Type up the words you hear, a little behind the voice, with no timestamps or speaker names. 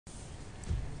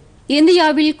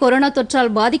இந்தியாவில் கொரோனா தொற்றால்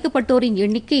பாதிக்கப்பட்டோரின்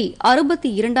எண்ணிக்கை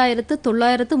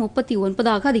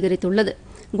 62,939 அதிகரித்துள்ளது.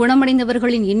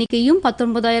 குணமடைந்தவர்களின் எண்ணிக்கையும்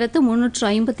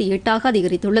 19,358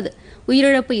 அதிகரித்துள்ளது.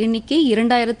 உயிரிழப்பு எண்ணிக்கை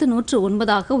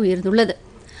 2,109 உயர்ந்துள்ளது.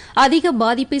 அதிக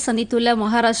பாதிப்பை சந்தித்துள்ள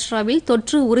மகாராஷ்டிராவில்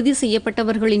தொற்று உறுதி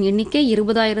செய்யப்பட்டவர்களின் எண்ணிக்கை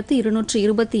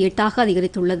 20,228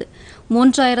 அதிகரித்துள்ளது.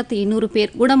 3,800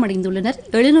 பேர் குணமடைந்துள்ளனர்.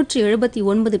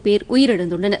 779 பேர்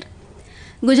உயிரிழந்துள்ளனர்.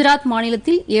 குஜராத்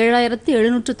மாநிலத்தில்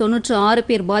 7,796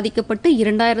 பேர் பாதிக்கப்பட்டு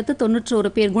 2,091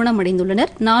 பேர்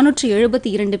குணமடைந்துள்ளனர்.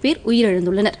 472 பேர்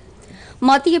உயிரிழந்துள்ளனர்.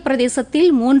 மத்திய பிரதேசத்தில்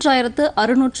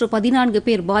 3,614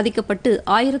 பேர் பாதிக்கப்பட்டு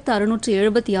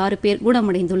 1,676 பேர்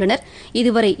குணமடைந்துள்ளனர்.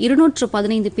 இதுவரை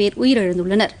 215 பேர்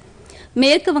உயிரிழந்துள்ளனர்.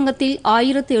 மேற்கு வங்கத்தில்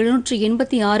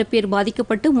 1,786 பேர்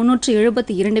பாதிக்கப்பட்டு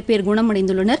 372 பேர்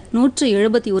குணமடைந்துள்ளனர்.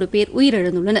 171 பேர்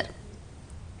உயிரிழந்துள்ளனர்.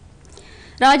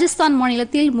 ராஜஸ்தான்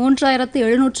மாநிலத்தில்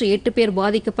 3,708 பேர்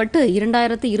பாதிக்கப்பட்டு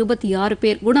 2,026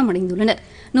 பேர் குணமடைந்துள்ளனர்.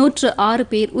 106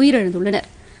 பேர் உயிரிழந்துள்ளனர்.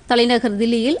 தலைநகர்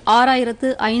தில்லியில்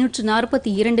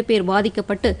 6,542 பேர்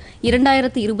பாதிக்கப்பட்டு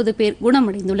 2,020 பேர்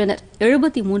குணமடைந்துள்ளனர்.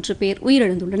 73 பேர்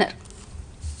உயிரிழந்துள்ளனர்.